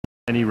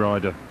any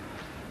rider.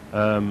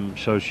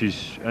 So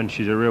she's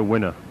a real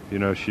winner. You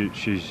know, if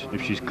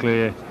she's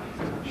clear,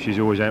 she's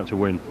always out to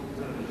win.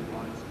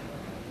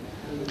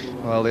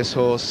 Well, this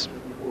horse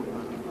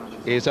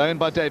is owned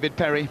by David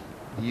Perry.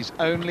 He's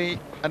only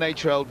an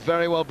 8-year-old,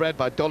 very well bred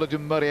by Dollar du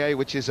Maurier,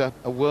 which is a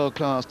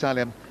world-class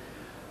stallion.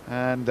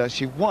 And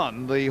she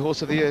won the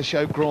Horse of the Year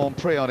show Grand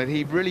Prix on it.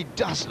 He really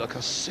does look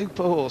a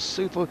super horse,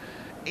 super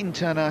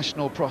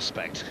international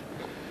prospect.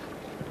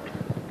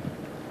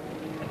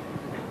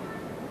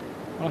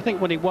 Well, I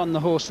think when he won the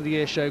Horse of the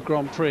Year show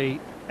Grand Prix,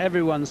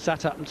 everyone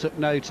sat up and took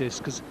notice,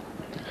 because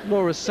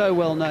Laura's so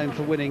well known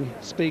for winning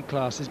speed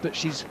classes, but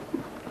she's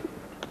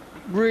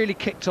really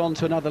kicked on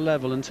to another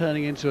level and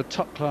turning into a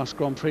top-class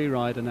Grand Prix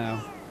rider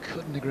now.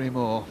 Couldn't agree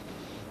more.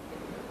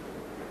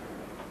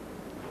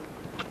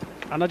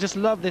 And I just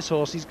love this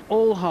horse. He's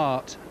all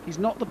heart. He's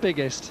not the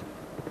biggest,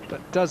 but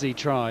does he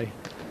try?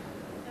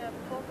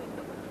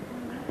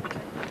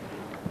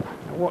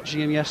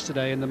 Watching him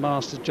yesterday in the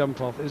Masters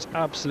jump-off, it was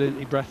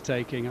absolutely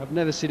breathtaking. I've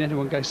never seen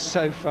anyone go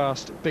so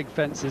fast at big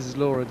fences as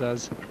Laura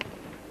does.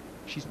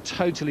 She's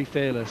totally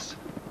fearless.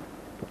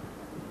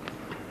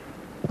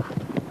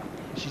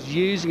 She's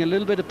using a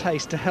little bit of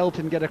pace to help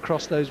him get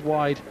across those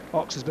wide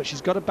boxes, but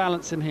she's got to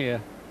balance him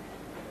here.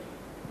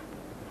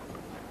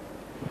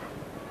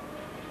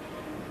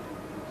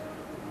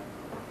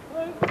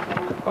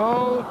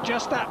 Oh,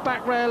 just that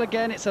back rail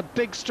again. It's a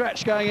big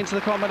stretch going into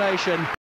the combination.